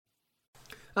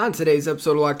On today's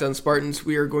episode of Locked On Spartans,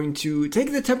 we are going to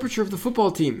take the temperature of the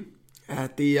football team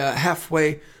at the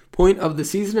halfway point of the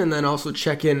season and then also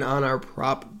check in on our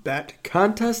prop bet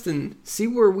contest and see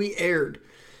where we erred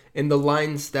in the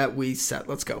lines that we set.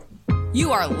 Let's go.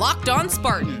 You are Locked On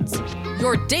Spartans,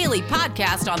 your daily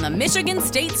podcast on the Michigan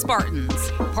State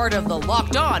Spartans, part of the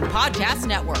Locked On Podcast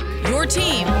Network, your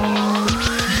team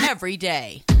every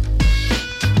day.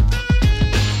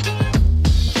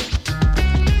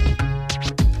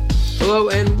 Hello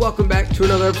and welcome back to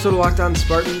another episode of Locked On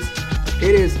Spartans.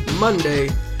 It is Monday,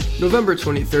 November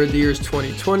 23rd, the year is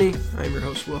 2020. I'm your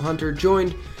host, Will Hunter,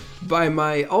 joined by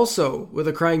my also with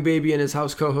a crying baby in his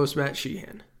house co-host, Matt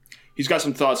Sheehan. He's got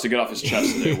some thoughts to get off his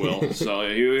chest today, Will. So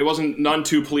he wasn't none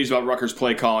too pleased about Rutgers'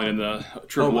 play calling in the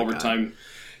triple overtime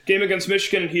game against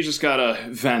Michigan. He's just got to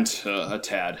vent a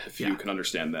tad, if you can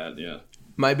understand that, yeah.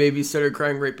 My baby started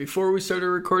crying right before we started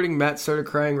recording. Matt started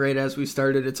crying right as we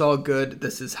started. It's all good.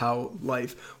 This is how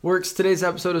life works. Today's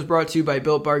episode is brought to you by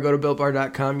Built Bar. Go to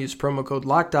BuiltBar.com, use promo code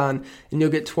LOCKEDON, and you'll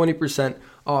get 20%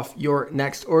 off your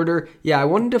next order. Yeah, I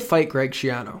wanted to fight Greg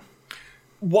Schiano.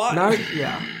 What?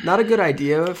 Not a good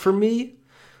idea for me,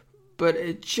 but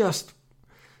it just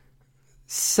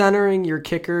centering your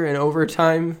kicker in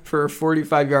overtime for a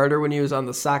 45-yarder when he was on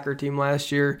the soccer team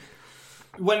last year.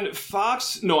 When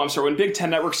Big Ten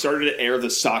Network started to air the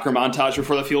soccer montage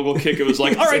before the field goal kick, it was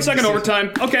like, all right, second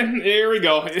overtime. Okay, here we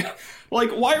go.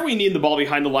 Like, why are we needing the ball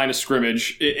behind the line of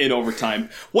scrimmage in overtime?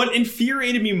 What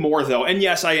infuriated me more, though, and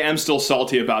yes, I am still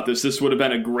salty about this would have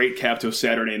been a great cap to a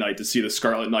Saturday night to see the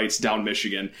Scarlet Knights down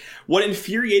Michigan. What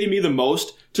infuriated me the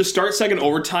most, to start second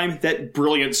overtime, that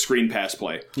brilliant screen pass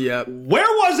play. Yeah. Where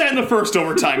was that in the first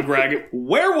overtime, Greg?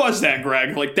 Where was that,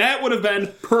 Greg? Like, that would have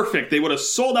been perfect. They would have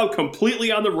sold out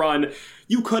completely on the run.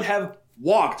 You could have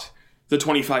walked the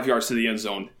 25 yards to the end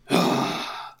zone.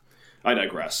 I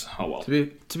digress. Oh, well.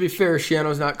 To be fair,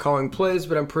 Schiano's not calling plays,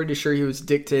 but I'm pretty sure he was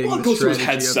dictating the strategy. Well, it goes to his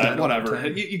headset, whatever.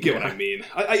 You get what I mean.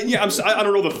 I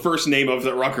don't know the first name of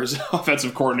the Rutgers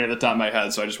offensive coordinator at the top of my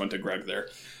head, so I just went to Greg there.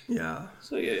 Yeah.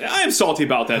 So I am salty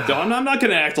about that, though. I'm not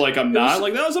going to act like I'm not.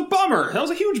 Like, that was a bummer. That was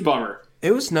a huge bummer.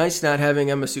 It was nice not having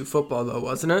MSU football, though,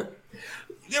 wasn't it?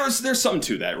 There's something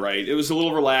to that, right? It was a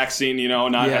little relaxing,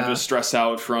 not having to stress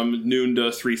out from noon to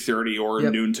 3:30 or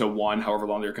noon to 1, however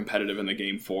long they're competitive in the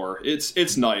game for.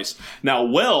 It's nice. Now,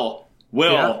 Will,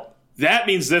 that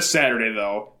means this Saturday,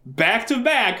 though,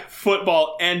 back-to-back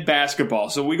football and basketball.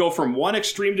 So we go from one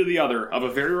extreme to the other of a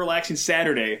very relaxing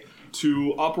Saturday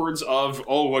to upwards of,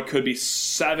 what could be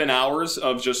 7 hours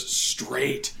of just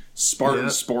straight Spartan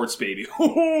sports, baby.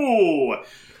 Ooh,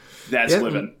 that's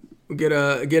living. Get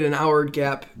an hour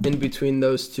gap in between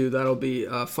those two. That'll be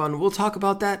fun. We'll talk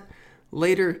about that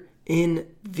later in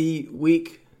the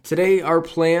week. Today, our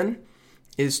plan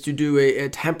is to do a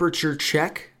temperature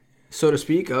check, so to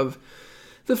speak, of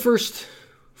the first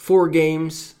 4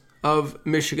 games of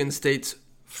Michigan State's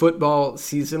football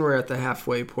season. We're at the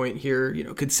halfway point here,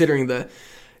 considering the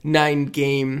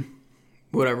 9-game,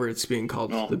 whatever it's being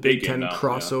called, the Big Ten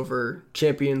crossover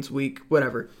Champions Week,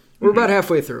 whatever. We're about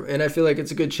halfway through, and I feel like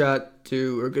it's a good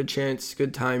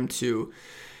good time to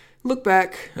look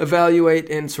back, evaluate,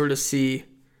 and sort of see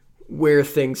where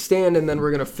things stand, and then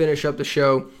we're going to finish up the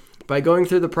show by going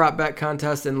through the prop bet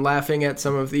contest and laughing at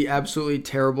some of the absolutely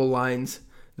terrible lines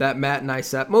that Matt and I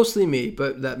set, mostly me,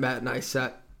 but that Matt and I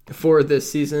set for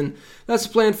this season. That's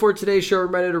the plan for today's show.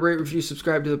 Reminder to rate, review,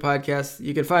 subscribe to the podcast.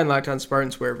 You can find Locked On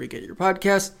Spartans wherever you get your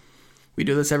podcasts. We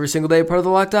do this every single day, part of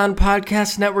the Locked On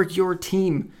Podcast Network, your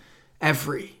team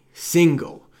every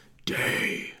single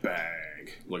day. Bang.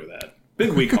 Look at that.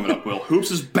 Big week coming up, Will. Hoops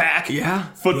is back. Yeah.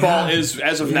 Football is,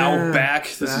 as of now, back.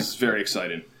 This is very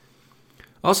exciting.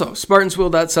 Also,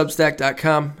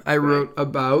 SpartansWill.substack.com. I wrote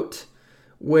about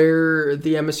where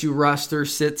the MSU roster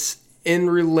sits in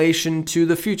relation to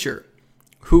the future.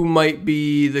 Who might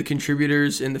be the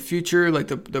contributors in the future, like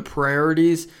the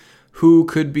priorities. Who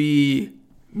could be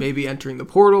maybe entering the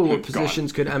portal. What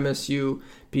positions could MSU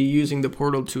be using the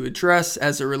portal to address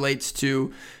as it relates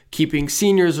to keeping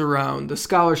seniors around, the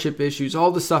scholarship issues,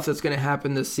 all the stuff that's going to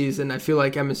happen this season. I feel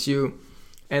like MSU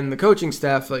and the coaching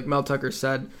staff, like Mel Tucker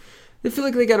said, they feel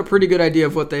like they got a pretty good idea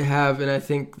of what they have, and I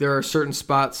think there are certain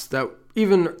spots that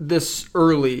even this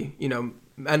early,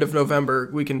 end of November,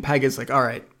 we can peg as like, all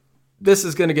right, this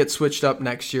is going to get switched up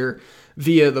next year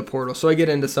via the portal. So I get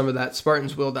into some of that,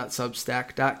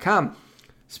 SpartansWill.substack.com.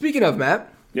 Speaking of,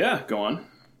 Matt. Yeah, go on.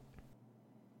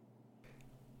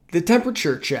 The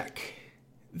temperature check.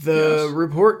 The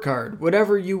report card.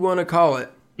 Whatever you want to call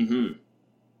it. Mm-hmm.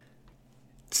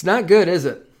 It's not good, is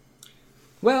it?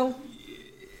 Well,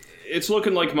 it's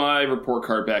looking like my report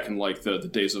card back in like the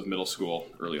days of middle school,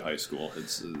 early high school.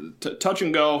 It's touch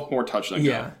and go, more touch than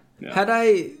go. Yeah. Had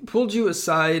I pulled you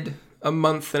aside a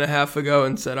month and a half ago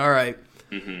and said, all right,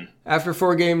 after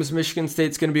 4 games, Michigan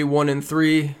State's going to be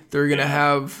 1-3. They're going to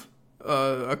have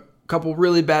a couple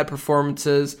really bad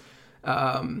performances.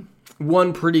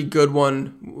 One pretty good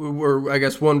one, or I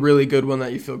guess one really good one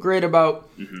that you feel great about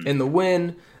in the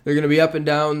win. They're going to be up and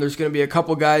down. There's going to be a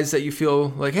couple guys that you feel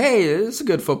like, hey, this is a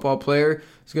good football player.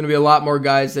 There's going to be a lot more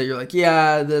guys that you're like,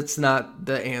 yeah, that's not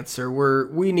the answer.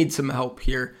 We need some help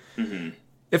here.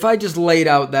 If I just laid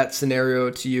out that scenario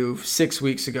to you 6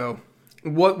 weeks ago,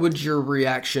 what would your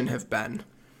reaction have been?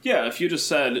 Yeah, if you just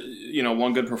said,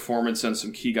 one good performance and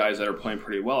some key guys that are playing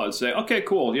pretty well, I'd say, okay,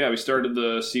 cool. Yeah, we started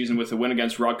the season with a win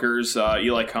against Rutgers.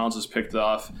 Eli Collins was picked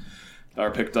up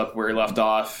where he left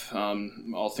off.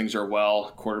 All things are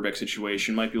well. Quarterback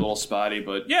situation might be a little spotty,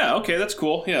 but yeah, okay, that's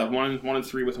cool. Yeah,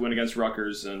 1-3 with a win against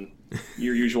Rutgers, and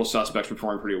your usual suspects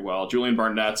performing pretty well. Julian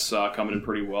Barnett's coming in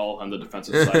pretty well on the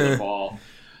defensive side of the ball.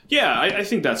 Yeah, I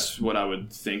think that's what I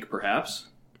would think, perhaps.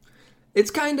 It's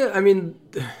kind of,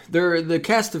 the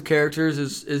cast of characters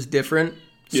is different,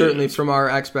 certainly from our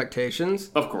expectations.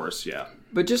 Of course, yeah.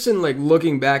 But just in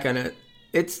looking back on it,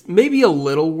 it's maybe a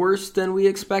little worse than we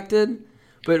expected,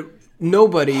 but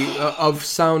nobody of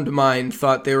sound mind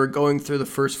thought they were going through the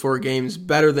first 4 games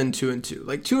better than 2-2.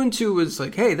 2-2 was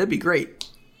like, hey, that'd be great.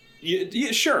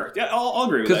 Yeah, sure. Yeah, I'll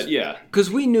agree with that, yeah. Because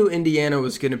we knew Indiana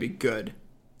was going to be good.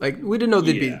 We didn't know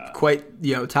they'd be quite,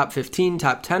 top 15,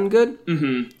 top 10 good.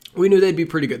 Mm-hmm. We knew they'd be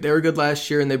pretty good. They were good last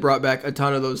year, and they brought back a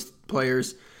ton of those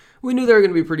players. We knew they were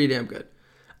going to be pretty damn good.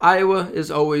 Iowa is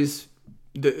always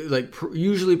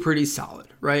usually pretty solid,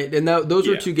 right? And those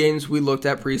were 2 games we looked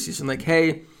at preseason.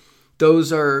 Hey,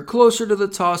 those are closer to the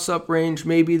toss-up range.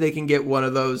 Maybe they can get one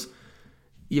of those.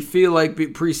 You feel like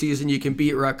preseason you can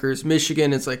beat Rutgers.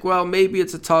 Michigan, it's maybe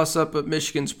it's a toss-up, but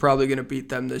Michigan's probably going to beat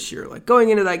them this year.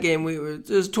 Going into that game, it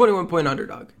was a 21-point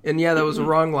underdog. And yeah, that was a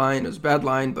wrong line. It was a bad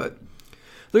line, but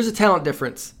there's a talent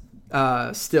difference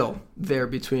still there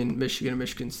between Michigan and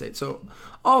Michigan State. So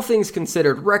all things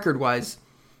considered, record-wise,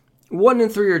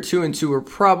 1-3 or 2-2 are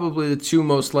probably the 2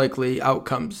 most likely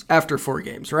outcomes after 4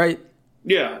 games, right?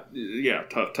 Yeah,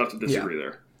 tough to disagree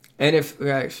there. And if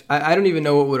I don't even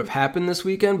know what would have happened this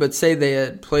weekend, but say they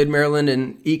had played Maryland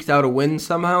and eked out a win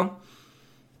somehow,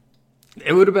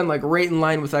 it would have been right in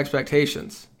line with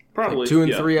expectations. Probably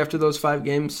 2-3 after those 5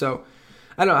 games. So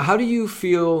I don't know. How do you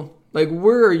feel?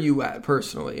 Where are you at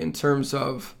personally in terms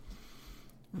of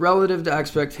relative to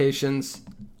expectations?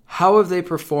 How have they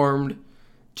performed?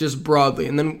 Just broadly,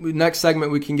 and then next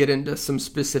segment we can get into some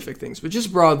specific things. But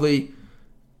just broadly,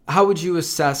 how would you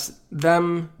assess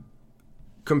them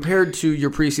compared to your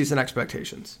preseason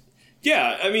expectations?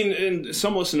 Yeah, and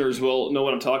some listeners will know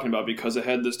what I'm talking about because I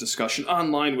had this discussion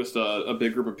online with a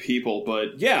big group of people.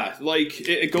 But yeah,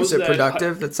 it goes. Was it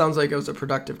productive? That sounds like it was a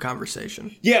productive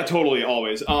conversation. Yeah, totally,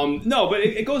 always. No, but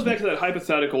it goes back to that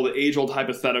hypothetical, the age-old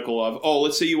hypothetical of,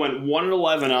 let's say you went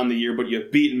 1-11 on the year, but you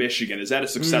beat Michigan. Is that a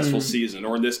successful season?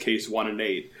 Or in this case,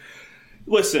 1-8?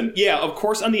 Listen, yeah, of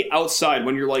course, on the outside,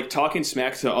 when you're talking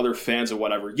smack to other fans or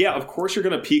whatever, yeah, of course you're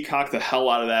going to peacock the hell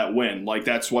out of that win.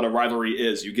 That's what a rivalry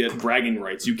is. You get bragging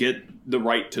rights. You get the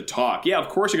right to talk. Yeah, of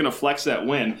course you're going to flex that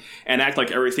win and act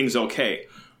like everything's okay.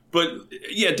 But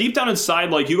yeah, deep down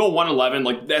inside, you go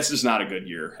 1-11, that's just not a good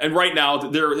year. And right now,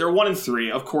 they're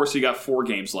 1-3. Of course, you got 4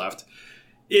 games left.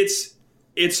 It's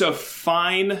a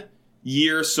fine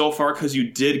year so far because you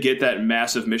did get that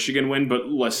massive Michigan win. But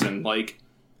listen,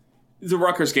 the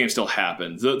Rutgers game still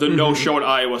happened. The no-show in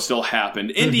Iowa still happened.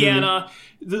 Indiana,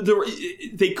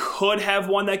 they could have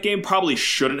won that game. Probably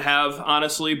shouldn't have,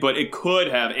 honestly, but it could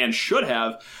have and should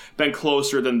have been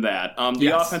closer than that.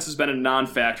 The offense has been a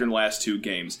non-factor in the last 2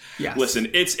 games. Yes. Listen,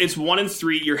 it's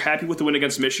 1-3. You're happy with the win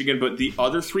against Michigan, but the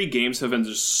other 3 games have been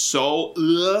just so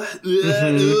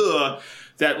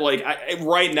that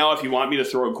right now, if you want me to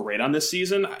throw a grade on this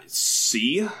season,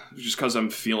 C, just because I'm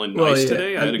feeling nice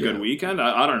today. I had a good weekend.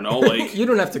 I don't know. You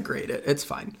don't have to grade it. It's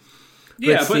fine.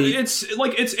 Yeah, but it's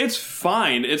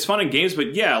fine. It's fun in games,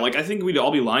 but yeah, I think we'd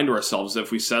all be lying to ourselves if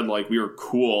we said we were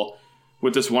cool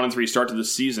with this 1-3 start to the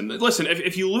season. Listen,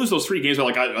 if you lose those 3 games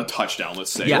by a touchdown, let's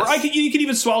say, or you could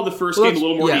even swallow the first game a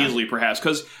little more easily, perhaps,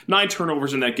 because 9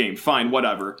 turnovers in that game. Fine,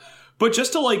 whatever. But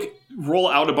just to roll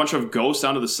out a bunch of ghosts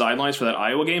onto the sidelines for that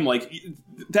Iowa game,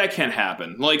 that can't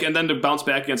happen. And then to bounce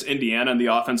back against Indiana and the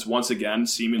offense once again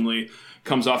seemingly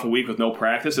comes off a week with no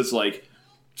practice. It's okay,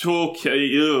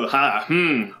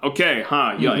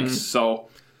 yikes. So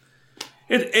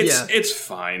it's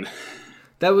fine.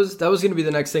 That was going to be the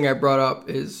next thing I brought up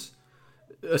is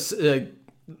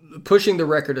pushing the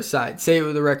record aside, say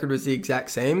the record was the exact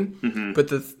same, but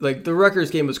the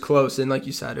Rutgers game was close, and like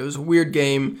you said, it was a weird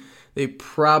game. They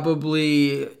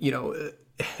probably,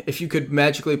 if you could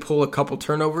magically pull a couple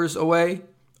turnovers away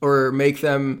or make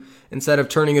them, instead of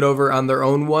turning it over on their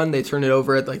own one, they turn it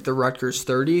over at like the Rutgers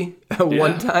 30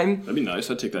 one time. That'd be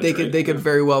nice. I'd take that. They could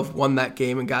very well have won that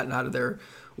game and gotten out of there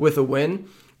with a win.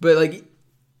 But like,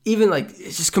 even like,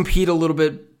 just compete a little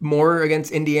bit more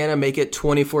against Indiana, make it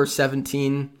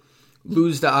 24-17,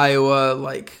 lose to Iowa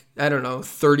like, I don't know,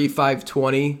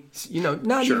 35-20.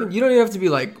 Not sure. even, you don't even have to be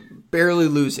like barely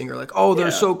losing or like, oh,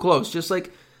 they're so close. Just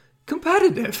like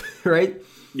competitive, right?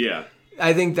 Yeah.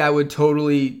 I think that would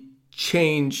totally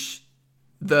change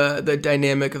the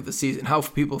dynamic of the season, how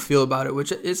people feel about it,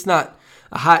 which it's not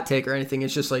a hot take or anything.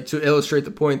 It's just like to illustrate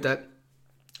the point that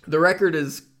the record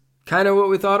is kind of what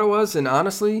we thought it was. And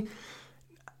honestly,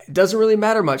 it doesn't really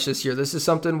matter much this year. This is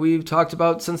something we've talked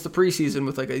about since the preseason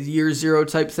with like a year zero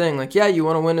type thing. Like, yeah, you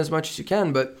want to win as much as you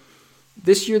can, but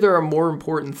this year there are more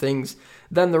important things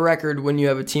than the record when you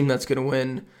have a team that's going to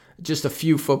win just a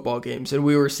few football games. And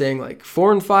we were saying like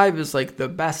 4-5 is like the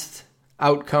best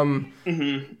outcome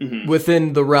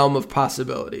within the realm of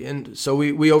possibility. And so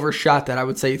we overshot that. I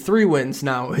would say 3 wins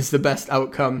now is the best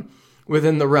outcome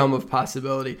within the realm of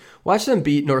possibility. Watch them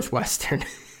beat Northwestern.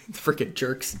 Freaking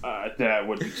jerks. That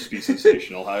would just be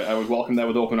sensational. I would welcome that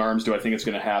with open arms. Do I think it's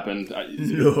going to happen?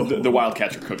 No. The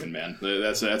Wildcats are cooking, man.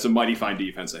 That's a mighty fine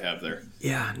defense they have there.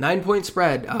 Yeah, 9-point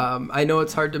spread. I know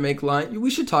it's hard to make line. We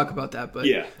should talk about that, but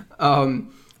yeah.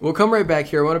 We'll come right back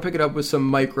here. I want to pick it up with some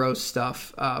micro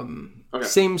stuff. Okay.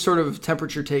 Same sort of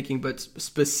temperature taking, but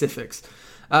specifics.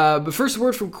 But first, a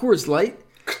word from Coors Light.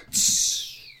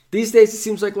 These days, it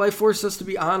seems like life forces us to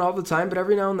be on all the time, but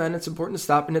every now and then, it's important to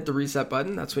stop and hit the reset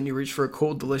button. That's when you reach for a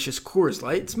cold, delicious Coors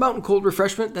Light. It's mountain cold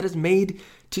refreshment that is made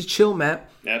to chill, Matt.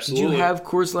 Absolutely. Did you have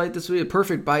Coors Light this week? A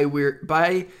perfect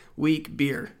bye-week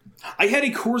beer. I had a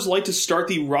Coors Light to start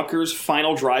the Rutgers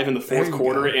final drive in the fourth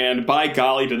quarter, and by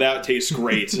golly, did that taste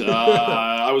great.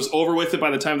 I was over with it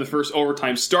by the time the first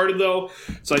overtime started, though,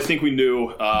 so I think we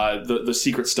knew the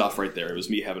secret stuff right there. It was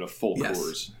me having a full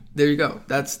Coors. There you go.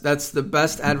 That's the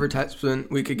best advertisement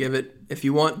we could give it. If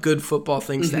you want good football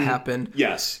things to happen,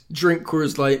 yes, drink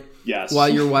Coors Light while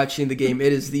you're watching the game.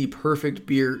 It is the perfect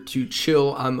beer to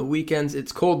chill on the weekends.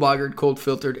 It's cold lagered, cold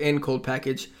filtered, and cold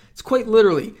packaged. It's quite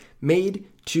literally made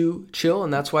to chill,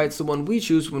 and that's why it's the one we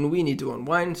choose when we need to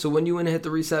unwind. So when you want to hit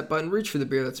the reset button, reach for the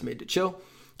beer that's made to chill.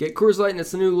 Get Coors Light, and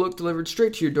it's the new look delivered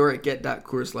straight to your door at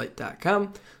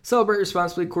get.coorslight.com. Celebrate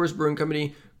responsibly. Coors Brewing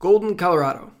Company, Golden,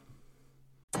 Colorado.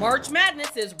 March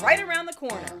Madness is right around the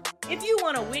corner. If you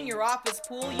want to win your office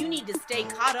pool, you need to stay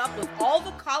caught up with all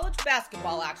the college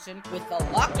basketball action with the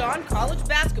Locked On College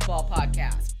Basketball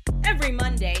Podcast. Every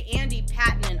Monday, Andy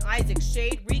Patton and Isaac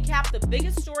Shade recap the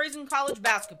biggest stories in college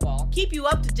basketball, keep you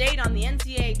up to date on the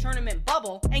NCAA tournament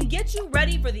bubble, and get you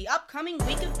ready for the upcoming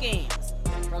week of games.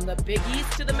 From the Big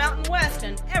East to the Mountain West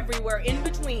and everywhere in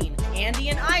between, Andy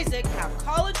and Isaac have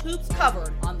college hoops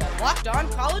covered on the Locked On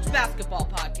College Basketball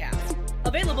Podcast.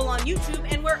 Available on YouTube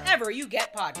and wherever you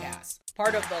get podcasts.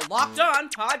 Part of the Locked On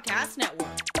Podcast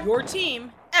Network. Your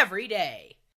team every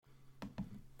day.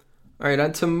 All right,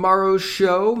 on tomorrow's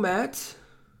show, Matt,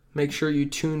 make sure you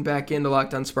tune back into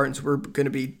Locked On Spartans. We're going to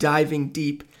be diving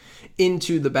deep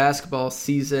into the basketball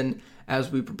season as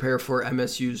we prepare for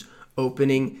MSU's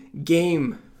opening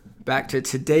game. Back to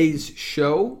today's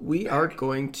show, we are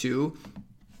going to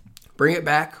bring it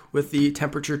back with the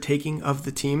temperature taking of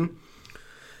the team.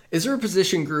 Is there a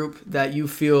position group that you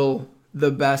feel the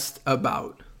best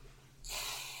about?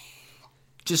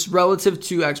 Just relative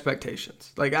to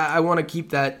expectations. Like, I want to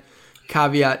keep that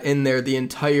caveat in there the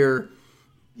entire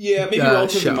maybe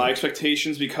relative to my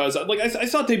expectations, because like I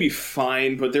thought they'd be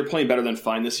fine, but they're playing better than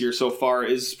fine this year so far,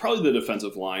 is probably the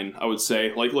defensive line, I would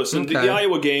say. Like, listen, the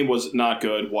Iowa game was not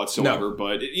good whatsoever,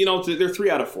 but, they're 3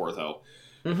 out of 4, though.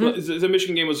 The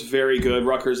Michigan game was very good.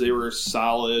 Rutgers, they were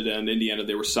solid, and Indiana,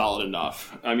 they were solid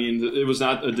enough. I mean, it was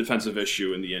not a defensive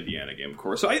issue in the Indiana game, of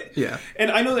course. And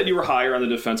I know that you were higher on the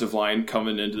defensive line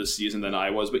coming into the season than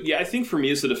I was, but yeah, I think for me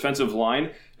it's the defensive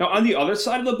line. Now, on the other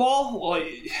side of the ball,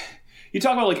 like, you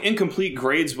talk about like incomplete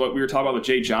grades, what we were talking about with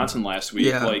Jay Johnson last week.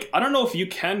 Yeah. Like, I don't know if you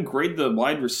can grade the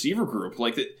wide receiver group.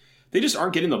 Like, they just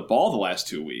aren't getting the ball the last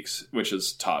 2 weeks, which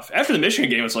is tough. After the Michigan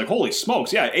game, it's like, holy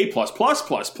smokes, yeah, A+++++.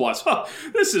 Huh,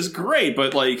 this is great.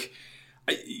 But, like,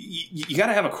 you got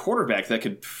to have a quarterback that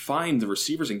could find the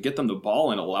receivers and get them the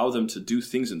ball and allow them to do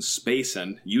things in space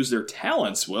and use their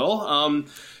talents. Will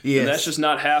yes. That's just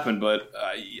not happened. But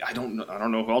I don't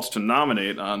know who else to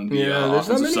nominate on the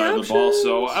offensive side of the ball.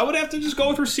 So I would have to just go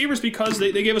with receivers because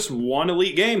they gave us one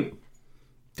elite game.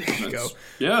 There you go.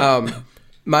 Yeah.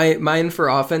 Mine for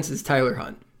offense is Tyler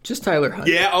Hunt. Just Tyler Hunt.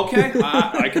 Yeah. Okay.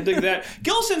 I could dig that.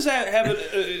 Gillison's having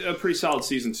a pretty solid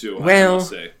season too. Well. I must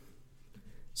say.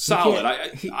 Solid.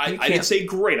 I didn't say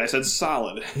great. I said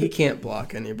solid. He can't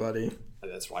block anybody.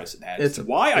 That's why I said that.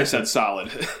 I said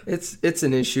solid. It's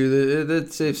an issue.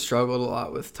 They've struggled a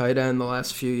lot with tight end the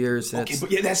last few years. Okay,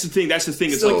 but yeah, that's the thing.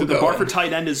 It's like the bar for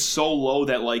tight end is so low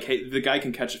that like, hey, the guy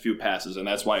can catch a few passes, and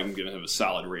that's why I'm giving him a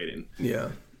solid rating. Yeah.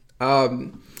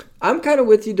 I'm kind of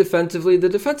with you defensively. The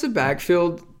defensive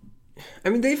backfield, I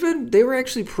mean, they were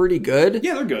actually pretty good.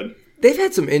 Yeah, they're good. They've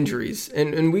had some injuries,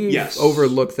 and we've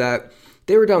overlooked that.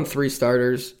 They were down 3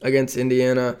 starters against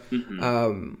Indiana.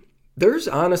 Mm-hmm. There's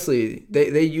honestly,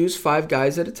 they use 5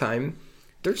 guys at a time.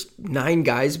 There's 9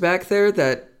 guys back there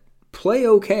that play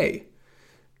okay.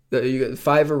 You got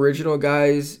 5 original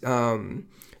guys.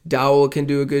 Dowell can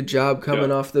do a good job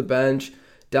coming off the bench.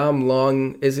 Dom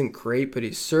Long isn't great, but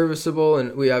he's serviceable,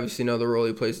 and we obviously know the role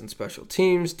he plays in special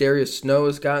teams. Darius Snow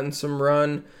has gotten some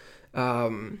run.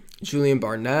 Julian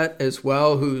Barnett as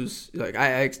well, who's like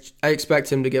I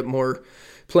expect him to get more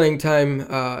playing time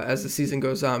as the season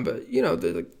goes on. But you know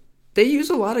they use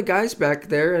a lot of guys back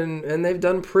there, and they've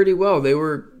done pretty well. They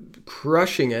were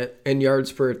crushing it in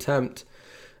yards per attempt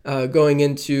going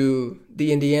into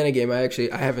the Indiana game. I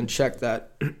haven't checked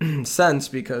that since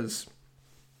because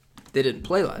they didn't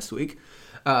play last week.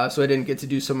 So I didn't get to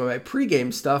do some of my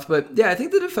pregame stuff. But yeah, I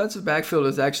think the defensive backfield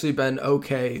has actually been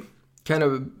okay. Kind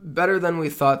of better than we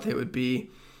thought they would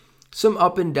be. Some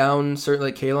up and down,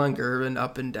 certainly like Kaelon Gervin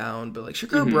up and down, but like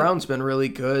Shakur Brown's been really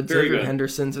good. Xavier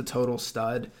Henderson's a total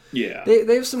stud. Yeah, they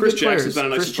have some Chris good Jackson's players. Been a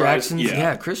nice Chris surprise.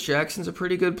 Jackson's Chris Jackson's a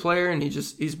pretty good player, and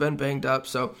he's been banged up.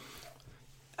 So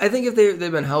I think if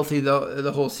they've been healthy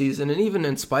the whole season, and even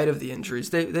in spite of the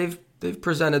injuries, they've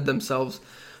presented themselves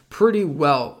pretty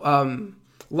well. A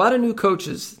lot of new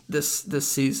coaches this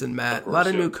season, Matt. A lot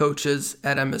of new coaches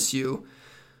at MSU.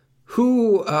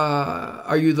 Who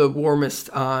are you the warmest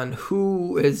on?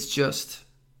 Who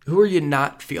are you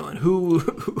not feeling?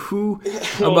 Who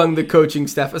among the coaching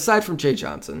staff, aside from Jay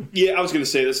Johnson? Yeah, I was going to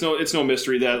say, it's no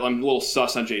mystery that I'm a little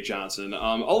sus on Jay Johnson.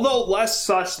 Although less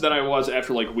sus than I was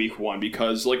after like week 1,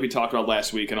 because like we talked about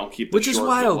last week, and I'll keep this Which is short,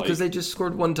 wild, because they just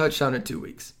scored 1 touchdown in 2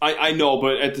 weeks. I know,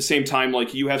 but at the same time,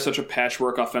 like you have such a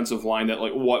patchwork offensive line that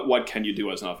like what can you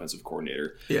do as an offensive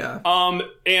coordinator? Yeah.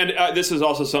 And this is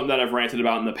also something that I've ranted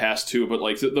about in the past too, but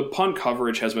like the punt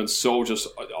coverage has been so just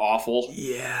awful.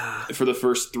 Yeah. For the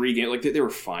first 3 games, like they were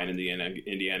fine in the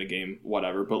Indiana game,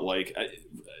 whatever. But like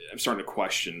I'm starting to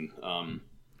question.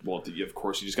 Of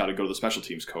course, you just got to go to the special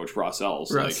teams coach, Ross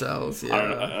Ells. Yeah. I don't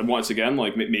know. Once again,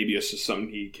 like maybe it's just something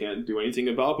he can't do anything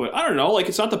about. But I don't know. Like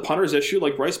it's not the punter's issue.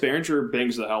 Like Bryce Behringer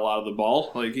bangs the hell out of the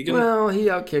ball. Like he can. Well, he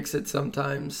outkicks it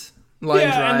sometimes. Line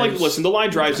drives. And like, listen, the line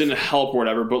drives didn't help or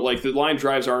whatever, but like the line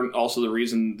drives aren't also the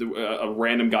reason a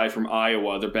random guy from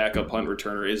Iowa, their backup punt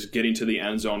returner, is getting to the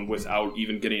end zone without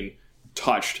even getting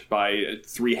touched by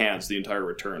 3 hands the entire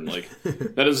return. Like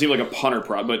that doesn't seem like a punter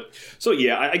prop. But so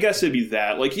yeah, I guess it'd be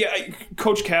that. Like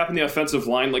Coach Cap and the offensive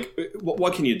line. Like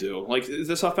what can you do? Like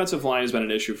this offensive line has been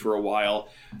an issue for a while.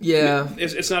 Yeah,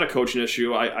 it's not a coaching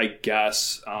issue, I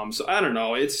guess. So I don't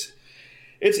know. It's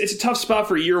a tough spot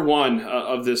for year 1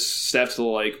 of this staff to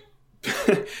like,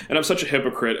 and I'm such a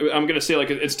hypocrite. I'm going to say like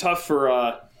it's tough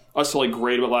for us to like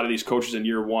grade a lot of these coaches in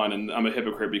year 1, and I'm a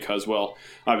hypocrite because, well,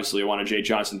 obviously I wanted Jay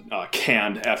Johnson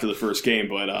canned after the first game,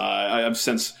 but I've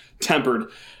since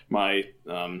tempered my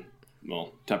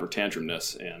temper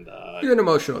tantrumness, and you're an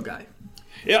emotional guy.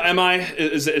 Yeah, am I?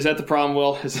 Is that the problem,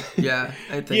 Will? Yeah,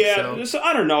 I think so. Yeah, so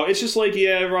I don't know. It's just like,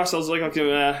 Ross, I was like,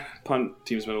 okay, punt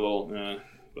team's been a little,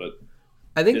 but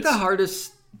I think the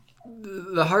hardest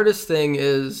thing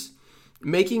is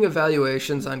making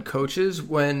evaluations on coaches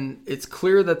when it's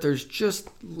clear that there's just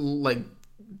like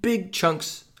big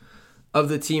chunks of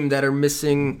the team that are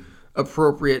missing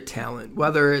appropriate talent,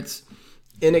 whether it's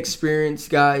inexperienced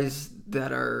guys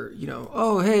that are,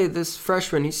 oh, hey, this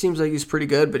freshman, he seems like he's pretty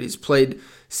good, but he's played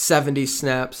 70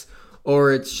 snaps,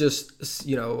 or it's just,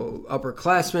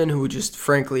 upperclassmen who just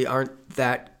frankly aren't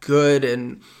that good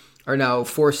and are now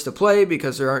forced to play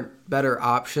because there aren't better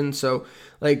options. So,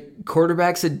 like,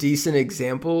 quarterback's a decent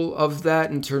example of that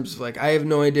in terms of, like, I have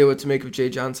no idea what to make of Jay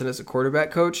Johnson as a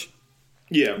quarterback coach.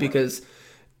 Yeah. Because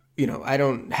I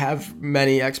don't have come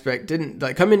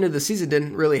into the season,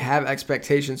 didn't really have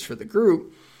expectations for the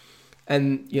group.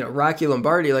 And, Rocky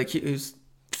Lombardi, like, he was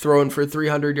throwing for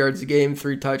 300 yards a game,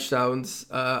 3 touchdowns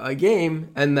a game,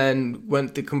 and then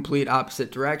went the complete opposite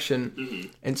direction. Mm-hmm.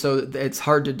 And so it's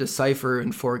hard to decipher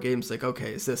in 4 games, like,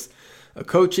 okay, is this a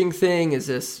coaching thing? Is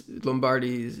this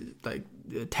Lombardi's, like,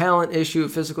 a talent issue, a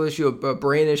physical issue, a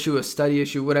brain issue, a study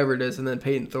issue, whatever it is? And then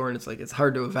Peyton Thorne, it's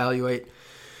hard to evaluate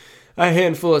a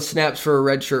handful of snaps for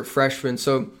a redshirt freshman.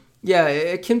 So, yeah,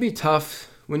 it can be tough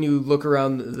when you look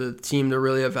around the team to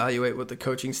really evaluate what the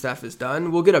coaching staff has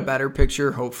done. We'll get a better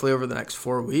picture, hopefully, over the next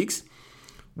 4 weeks.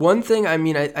 One thing,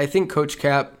 I think Coach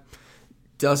Cap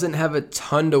doesn't have a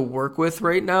ton to work with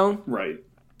right now. Right.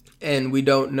 And we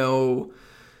don't know,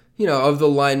 of the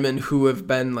linemen who have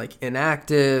been, like,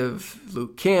 inactive,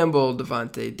 Luke Campbell,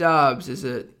 Devontae Dobbs. Is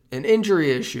it an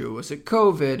injury issue? Was it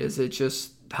COVID? Is it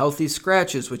just healthy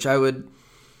scratches, which I would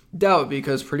doubt,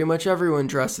 because pretty much everyone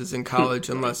dresses in college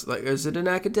unless, like, is it an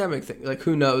academic thing? Like,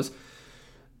 who knows?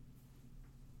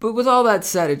 But with all that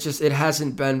said, it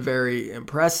hasn't been very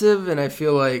impressive, and I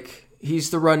feel like he's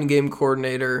the run game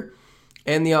coordinator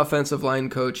and the offensive line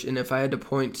coach, and if I had to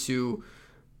point to,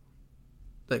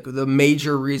 like, the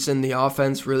major reason the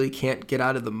offense really can't get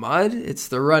out of the mud, it's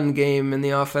the run game and the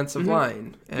offensive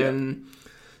line. And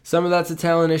some of that's a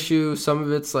talent issue, some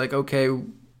of it's like, okay,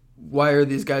 why are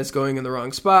these guys going in the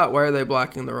wrong spot? Why are they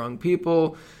blocking the wrong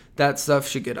people? That stuff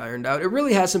should get ironed out. It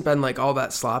really hasn't been, like, all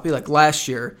that sloppy. Like, last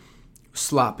year,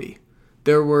 sloppy.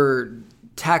 There were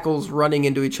tackles running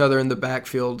into each other in the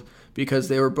backfield because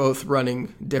they were both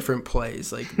running different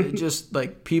plays. Like, just,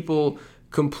 like, people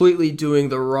completely doing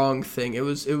the wrong thing. It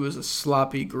was a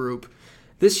sloppy group.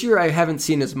 This year, I haven't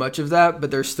seen as much of that,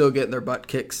 but they're still getting their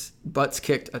butts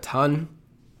kicked a ton.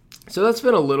 So that's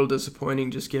been a little disappointing,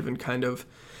 just given kind of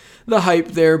the hype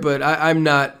there, but I'm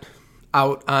not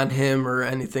out on him or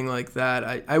anything like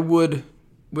that. I would,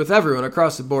 with everyone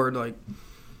across the board, like,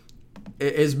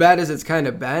 as bad as it's kind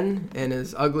of been and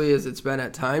as ugly as it's been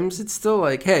at times, it's still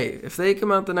like, hey, if they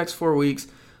come out the next 4 weeks,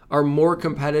 are more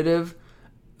competitive,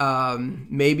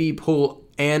 maybe pull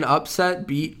an upset,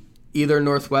 beat either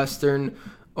Northwestern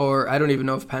or I don't even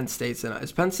know if Penn State's in it.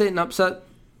 Is Penn State an upset?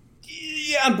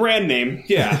 Yeah, brand name.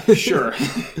 Yeah, sure.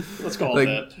 Let's call it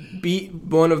that. Beat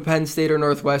one of Penn State or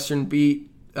Northwestern, beat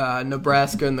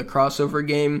Nebraska in the crossover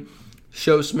game,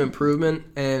 show some improvement,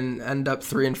 and end up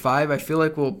 3-5. I feel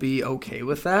like we'll be okay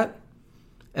with that.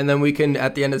 And then we can,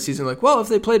 at the end of the season, like, well, if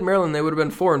they played Maryland, they would have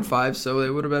been 4-5, so they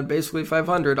would have been basically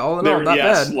 500. All in all, not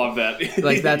bad. Love that.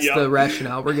 Like, that's the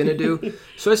rationale we're going to do.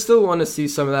 So I still want to see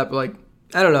some of that, but, like,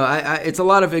 I don't know. It's a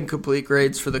lot of incomplete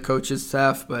grades for the coaches'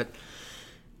 staff, but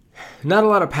not a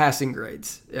lot of passing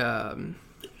grades.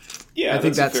 Yeah, I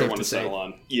think that's a fair safe one to say. settle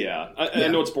on. Yeah. I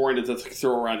know it's boring to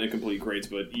throw around incomplete grades,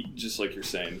 but just like you're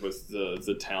saying, with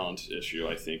the talent issue,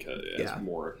 I think it's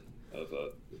more of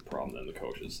a problem than the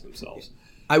coaches themselves.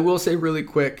 I will say really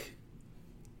quick,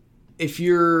 if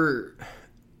you're,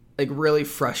 like, really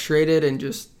frustrated and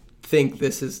just think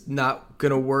this is not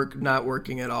going to work, not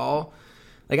working at all,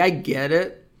 like, I get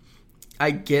it.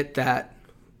 I get that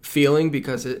feeling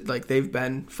because they've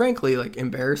been, frankly, like,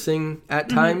 embarrassing at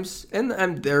times,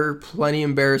 and they're plenty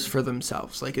embarrassed for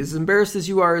themselves. Like, as embarrassed as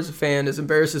you are as a fan, as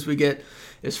embarrassed as we get,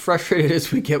 as frustrated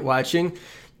as we get watching,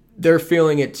 they're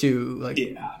feeling it too.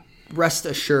 Like, rest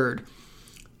assured.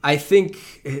 I think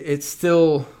it's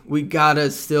still, we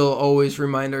gotta still always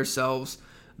remind ourselves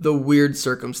the weird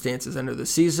circumstances under the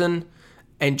season,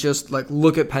 and just, like,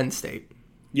 look at Penn State.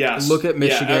 Yes. Look at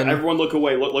Michigan. Yeah, everyone look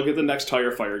away. Look at the next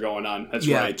tire fire going on. That's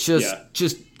right.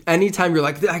 Just anytime you're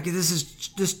like,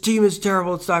 this team is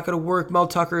terrible, it's not going to work, Mel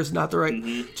Tucker is not the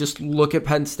right. Just look at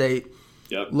Penn State.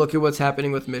 Yep. Look at what's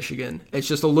happening with Michigan. It's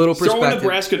just a little perspective. Throw in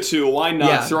Nebraska too. Why not?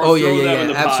 Yeah. Throw them in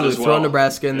the pot absolutely. as well. Throw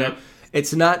Nebraska in there.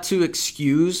 It's not to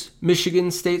excuse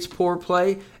Michigan State's poor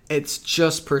play. It's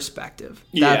just perspective.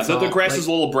 That's the grass is a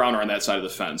little browner on that side of the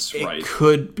fence, right? It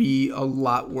could be a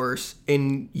lot worse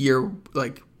in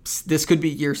this could be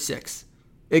year 6.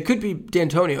 It could be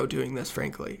D'Antonio doing this,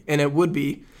 frankly. And it would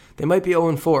be. They might be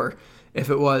 0-4 if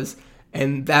it was.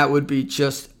 And that would be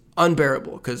just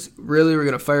unbearable, because really we're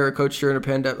going to fire a coach during a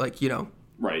pandemic,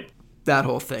 right. That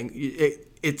whole thing.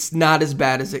 It's not as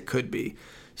bad as it could be.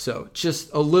 So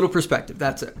just a little perspective.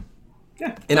 That's it.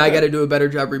 Yeah. And I got to do a better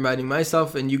job reminding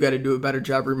myself, and you got to do a better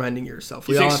job reminding yourself.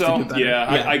 We all have to do better.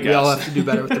 Yeah, I guess. We all have to do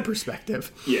better with the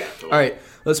perspective. Yeah. Totally. All right.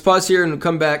 Let's pause here and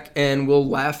come back, and we'll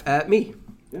laugh at me.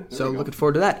 Yeah, so looking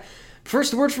forward to that.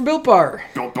 First, a word from Built Bar.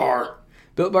 Built Bar.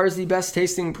 Built Bar is the best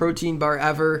tasting protein bar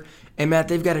ever. And Matt,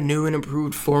 they've got a new and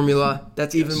improved formula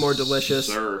that's even more delicious.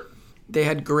 Sir. They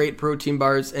had great protein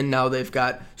bars, and now they've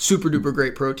got super duper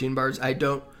great protein bars. I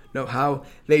don't know how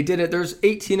they did it. There's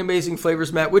 18 amazing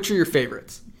flavors, Matt. Which are your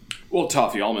favorites? Well,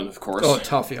 toffee almond, of course. Oh,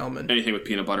 toffee almond. Anything with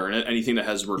peanut butter in it. Anything that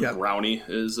has the word brownie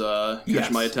is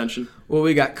catching my attention. Well,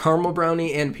 we got caramel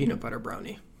brownie and peanut butter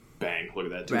brownie. Bang.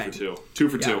 Look at that. Two for two. 2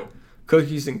 for 2.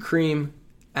 Cookies and cream,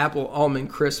 apple almond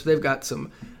crisp. They've got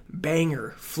some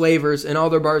banger flavors, and all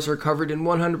their bars are covered in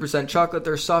 100% chocolate.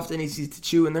 They're soft and easy to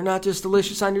chew, and they're not just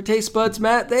delicious on your taste buds,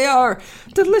 Matt. They are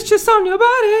delicious on your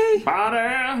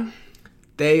body.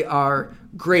 They are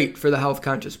great for the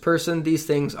health-conscious person. These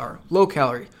things are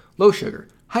low-calorie, low sugar,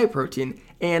 high protein,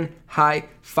 and high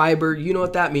fiber. You know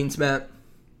what that means, Matt.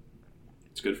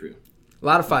 It's good for you. A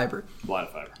lot of fiber.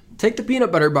 Take the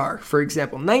peanut butter bar, for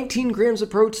example. 19 grams of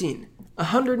protein,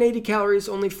 180 calories,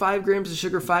 only 5 grams of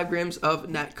sugar, 5 grams of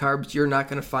net carbs. You're not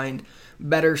going to find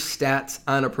better stats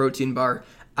on a protein bar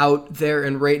out there.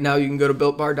 And right now you can go to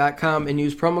BuiltBar.com and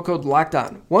use promo code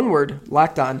LOCKEDON. One word,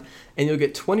 LOCKEDON, and you'll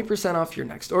get 20% off your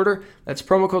next order. That's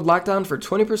promo code LOCKEDON for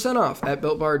 20% off at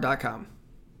BuiltBar.com.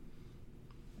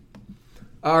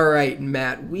 All right,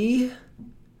 Matt, we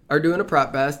are doing a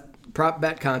prop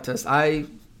bet contest. I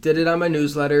did it on my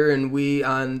newsletter, and we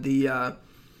on the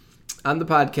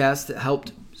podcast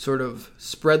helped sort of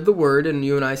spread the word, and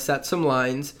you and I set some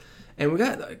lines, and we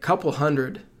got a couple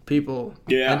hundred people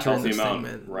entering this thing,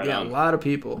 man. Right on. A lot of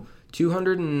people.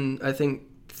 200 and I think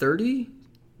 30.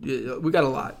 We got a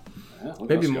lot,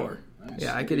 maybe more. Nice.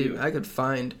 Yeah, I could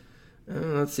find.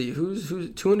 Let's see, who's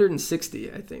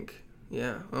 260. I think.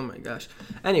 Yeah. Oh my gosh.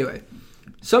 Anyway,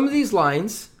 some of these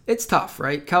lines, it's tough,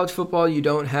 right? College football, you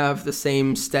don't have the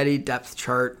same steady depth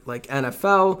chart like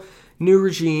NFL. New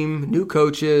regime, new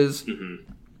coaches.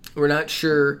 Mm-hmm. We're not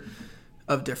sure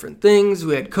of different things.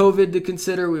 We had COVID to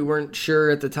consider. We weren't sure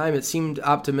at the time. It seemed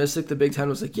optimistic. The Big Ten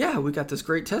was like, yeah, we got this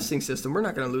great testing system. We're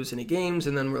not going to lose any games.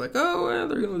 And then we're like, oh, well,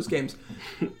 they're going to lose games.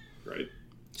 Right.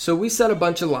 So we set a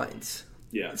bunch of lines.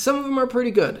 Yeah. Some of them are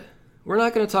pretty good. We're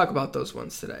not going to talk about those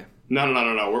ones today. No.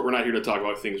 We're not here to talk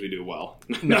about things we do well.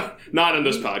 No, not in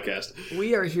this podcast.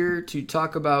 We are here to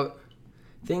talk about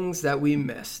things that we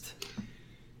missed.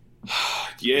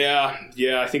 Yeah.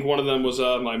 I think one of them was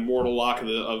my mortal lock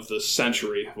of the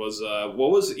century was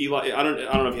what was Eli? I don't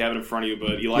know if you have it in front of you,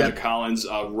 but Elijah Collins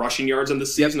rushing yards in the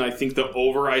season. I think the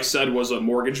over I said was a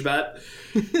mortgage bet.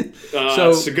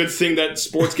 So it's a good thing that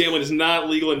sports gambling is not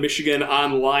legal in Michigan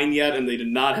online yet, and they did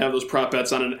not have those prop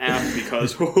bets on an app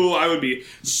because I would be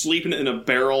sleeping in a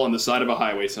barrel on the side of a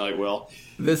highway tonight. Will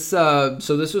this? So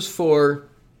this was for.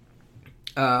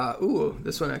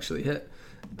 This one actually hit.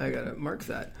 I gotta mark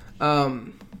that.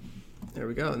 There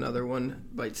we go. Another one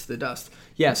bites the dust.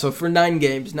 Yeah, so for 9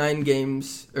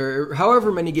 games, or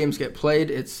however many games get played,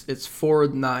 it's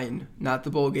 4-9, not the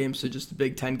bowl games, so just the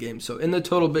Big Ten games. So in the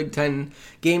total Big Ten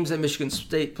games that Michigan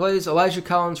State plays, Elijah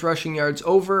Collins rushing yards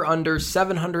over under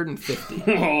 750.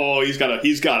 Oh, he's got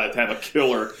to have a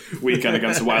killer weekend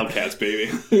against the Wildcats, baby.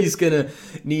 He's gonna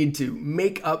need to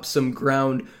make up some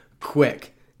ground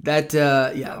quick.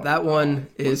 That one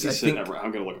is. I think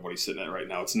I'm gonna look at what he's sitting at right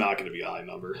now. It's not gonna be a high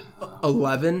number.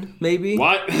 11, maybe.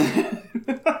 What? It'd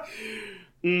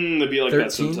be like 13?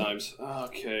 that sometimes.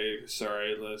 Okay,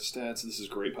 sorry. The stats. This is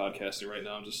great podcasting right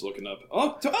now. I'm just looking up.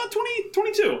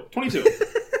 22.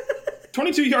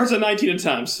 22 yards on 19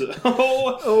 attempts. It's bad.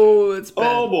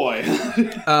 Oh, boy.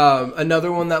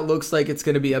 Another one that looks like it's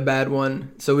going to be a bad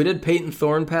one. So we did Peyton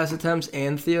Thorne pass attempts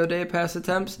and Theo Day pass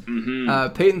attempts.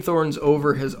 Mm-hmm. Peyton Thorne's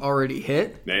over has already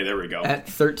hit. Hey, there we go. At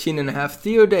 13.5.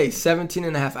 Theo Day,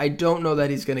 17.5. I don't know that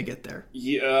he's going to get there.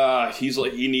 Yeah, he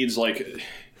needs like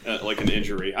an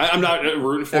injury. I'm not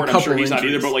rooting for it. I'm sure he's not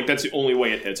either, but that's the only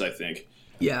way it hits, I think.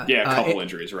 Yeah, a couple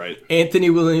injuries, right?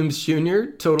 Anthony Williams Jr.,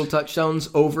 total touchdowns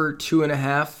over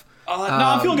 2.5.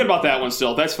 I'm feeling good about that one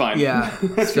still. That's fine. Yeah,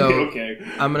 so okay.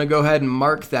 I'm going to go ahead and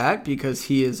mark that because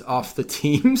he is off the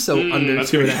team, so under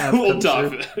 2.5. A little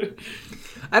tough.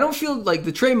 I don't feel like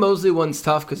the Trey Mosley one's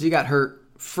tough because he got hurt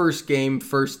first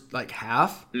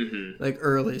half,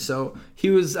 early. So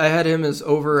I had him as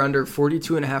over under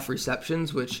 42.5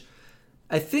 receptions, which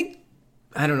I think,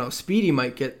 I don't know, Speedy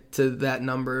might get to that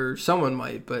number. Someone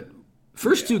might, but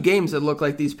first 2 games that look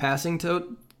like these passing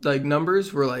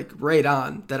numbers were right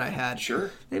on that I had. Sure,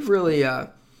 they've really come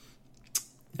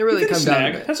down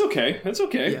a bit. That's okay.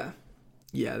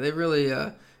 Yeah, they really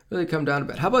come down a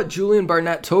bit. How about Julian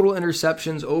Barnett total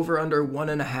interceptions over under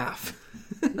 1.5?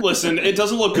 Listen, it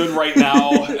doesn't look good right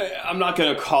now. I'm not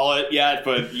going to call it yet,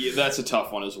 but that's a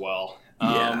tough one as well.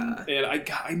 And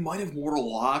I might have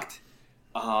mortal locked.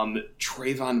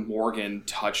 Trayvon Morgan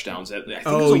touchdowns. I think it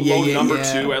was a low number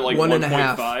too at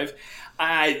 1.5.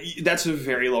 That's a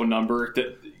very low number.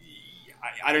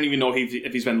 I don't even know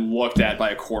if he's been looked at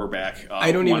by a quarterback.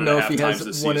 I don't even know if he has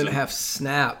 1.5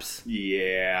 snaps.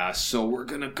 Yeah, so we're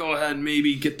going to go ahead and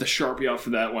maybe get the Sharpie out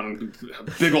for that one.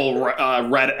 Big old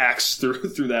red X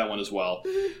through that one as well.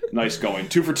 Nice going.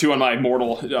 2 for 2 on my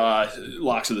mortal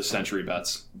locks of the century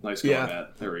bets. Nice going,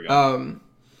 Matt. There we go.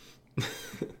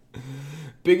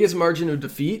 Biggest margin of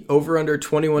defeat, over under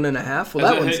 21.5.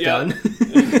 Well, that one's done.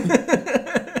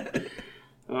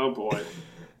 Oh, boy.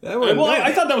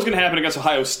 I thought that was going to happen against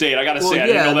Ohio State. I got to say, I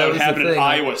didn't know that would happen in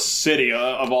Iowa City,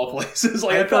 of all places.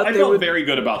 I felt very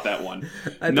good about that one.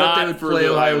 I thought they would play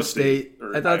Ohio State.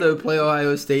 I thought they would play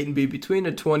Ohio State and be between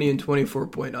a 20 and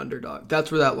 24-point underdog.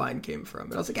 That's where that line came from.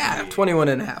 And I was like,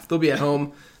 21.5. They'll be at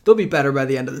home. They'll be better by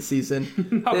the end of the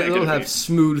season. They'll have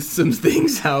smoothed some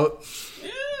things out.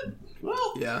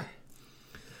 Yeah.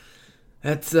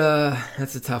 That's a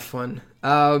tough one.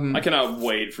 I cannot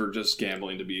wait for just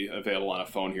gambling to be available on a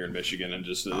phone here in Michigan and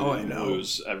just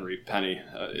lose every penny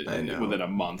within a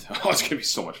month. Oh, it's going to be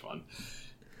so much fun.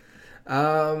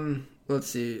 Let's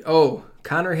see. Oh,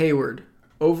 Connor Hayward,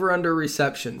 over under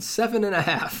reception,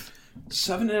 7.5.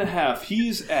 7.5.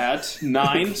 He's at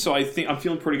 9, so I think I'm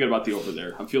feeling pretty good about the over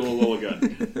there. I'm feeling a little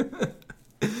good.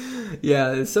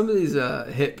 Yeah, some of these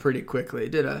hit pretty quickly.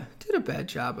 Did a bad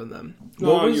job on them.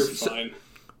 You're fine.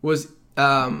 Was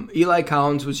Eli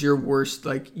Collins was your worst?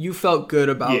 Like, you felt good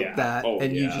about that,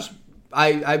 you just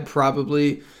I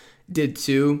probably did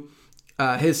too.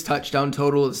 His touchdown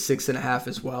total is 6.5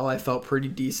 as well. I felt pretty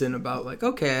decent about, like,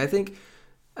 okay, I think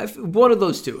one of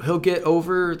those two. He'll get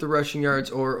over the rushing yards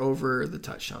or over the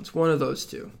touchdowns. One of those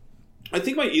two. I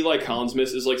think my Eli Collins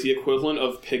miss is like the equivalent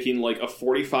of picking like a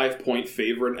 45-point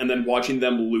favorite and then watching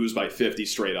them lose by 50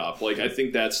 straight up. Like, I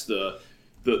think that's the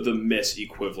miss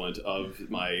equivalent of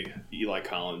my Eli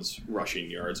Collins rushing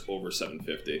yards over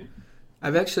 750.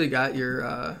 I've actually got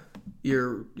your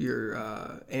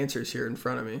answers here in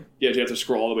front of me. Yeah, do you have to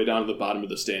scroll all the way down to the bottom of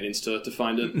the standings to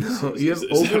find it? No, you have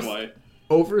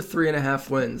over 3.5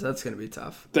 wins. That's going to be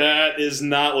tough. That is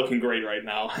not looking great right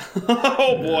now.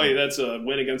 Oh boy, that's a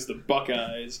win against the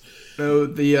Buckeyes. No,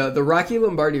 the Rocky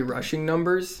Lombardi rushing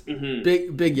numbers,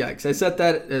 big yikes. I set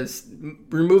that as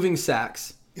removing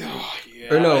sacks. Oh,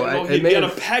 yeah. Or no, he'd be on a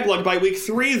peg leg by week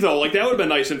 3 though. Like, that would have been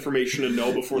nice information to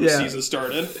know before the season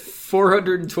started.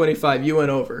 425. You went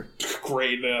over.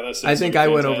 Great, yeah. I think I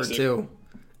went over too.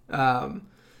 Yeah,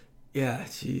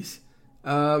 jeez.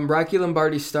 Rocky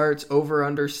Lombardi starts over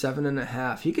under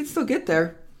 7.5. He could still get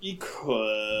there. He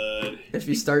could. If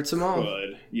he starts them all.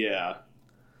 Could, yeah.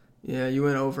 Yeah, you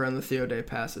went over on the Theo Day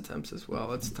pass attempts as well.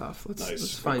 That's tough.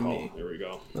 Let's find me. There we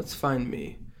go. Let's find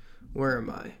me. Where am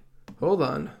I? Hold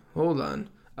on. Oh,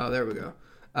 there we go.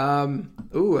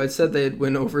 I said they'd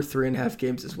win over 3.5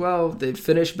 games as well. They'd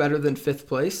finish better than 5th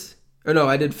place. Or no,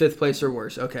 I did 5th place or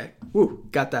worse. Okay. Woo,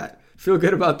 got that. Feel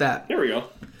good about that. There we go.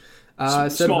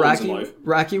 Said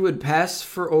Rocky would pass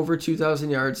for over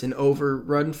 2,000 yards and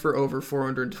run for over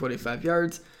 425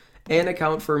 yards and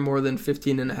account for more than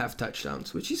 15.5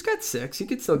 touchdowns, which he's got 6. He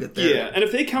could still get there. Yeah, and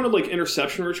if they counted like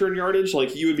interception return yardage,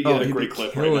 like, you would be at a great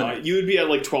clip right now. You would be at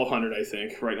like 1,200, I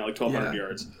think, right now, like 1,200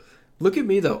 yards. Look at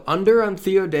me, though. Under on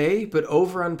Theo Day, but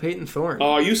over on Peyton Thorne.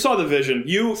 Oh, you saw the vision.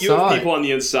 You have people on the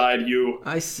inside.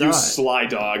 I saw you sly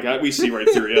dog. We see right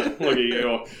through you. Look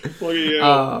at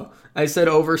you. I said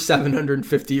over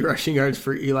 750 rushing yards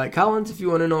for Eli Collins, if you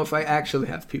want to know if I actually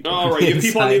have people on the inside. You have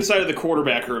people on the inside of the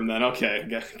quarterback room then.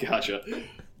 Okay, gotcha.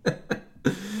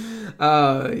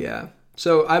 Yeah.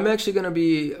 So I'm actually going to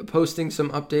be posting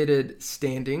some updated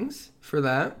standings for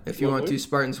that. If you want to,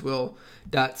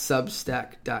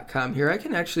 spartanswill.substack.com. Here, I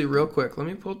can actually, real quick, let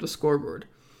me pull up the scoreboard.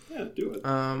 Yeah, do it.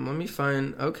 Let me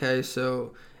find, okay,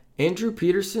 so Andrew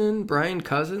Peterson, Brian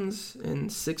Cousins in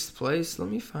 6th place. Let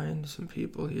me find some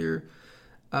people here.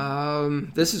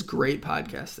 This is great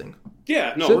podcasting.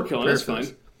 Yeah, no, we're killing it. It's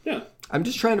fine. Yeah. I'm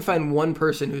just trying to find one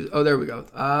person who's... Oh, there we go.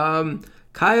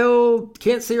 Kyle,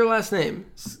 can't say your last name.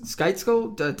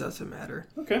 Skeitsko? That doesn't matter.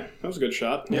 Okay, that was a good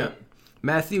shot. Yeah.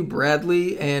 Matthew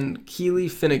Bradley and Keely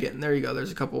Finnegan. There you go.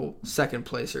 There's a couple second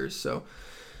placers. So,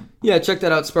 yeah, check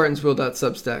that out,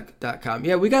 spartanswill.substack.com.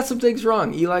 Yeah, we got some things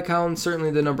wrong. Eli Collins,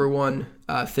 certainly the number one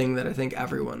thing that I think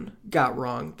everyone got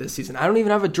wrong this season. I don't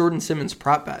even have a Jordan Simmons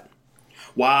prop bet.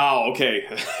 Wow, okay.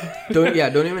 Don't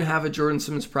even have a Jordan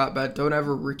Simmons prop bet. Don't have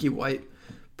a Ricky White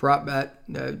prop bet.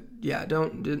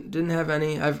 Didn't have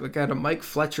any. I've got a Mike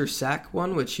Fletcher sack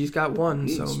one, which he's got one,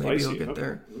 so maybe he'll get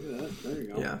there. Look at that. There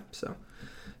you go. Yeah, so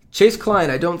Chase Klein,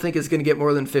 I don't think is going to get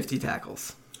more than 50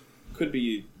 tackles. Could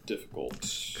be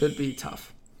difficult. Could be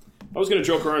tough. I was going to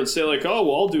joke around and say, like, oh,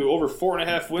 well, I'll do over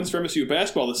 4.5 wins for MSU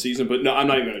basketball this season, but no, I'm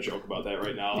not even going to joke about that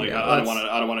right now. Like, yeah, I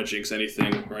don't want to jinx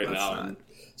anything right now.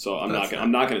 So I'm not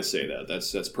going to say that.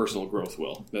 That's personal growth,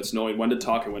 Will. That's knowing when to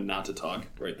talk and when not to talk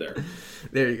right there.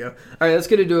 There you go. All right, that's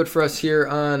going to do it for us here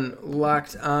on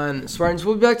Locked On Spartans.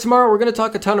 We'll be back tomorrow. We're going to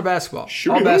talk a ton of basketball.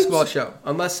 All basketball show.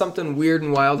 Unless something weird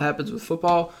and wild happens with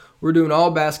football, we're doing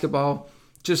all basketball,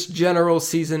 just general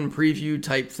season preview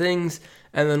type things.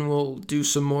 And then we'll do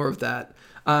some more of that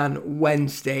on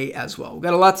Wednesday as well. We've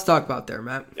got a lot to talk about there,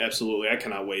 Matt. Absolutely. I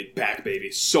cannot wait. Back,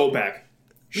 baby. So back.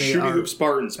 Shooting Hoop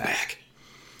Spartans back.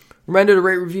 Reminder to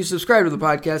rate, review, subscribe to the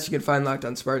podcast. You can find Locked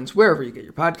On Spartans wherever you get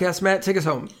your podcasts. Matt, take us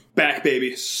home. Back,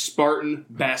 baby. Spartan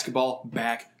basketball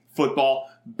back. Football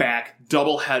back.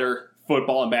 Doubleheader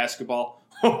football and basketball.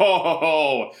 Ho, ho, ho,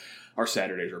 ho. Our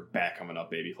Saturdays are back coming up,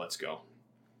 baby. Let's go.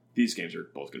 These games are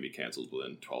both going to be canceled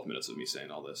within 12 minutes of me saying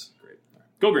all this. Great.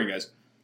 Go Green, guys.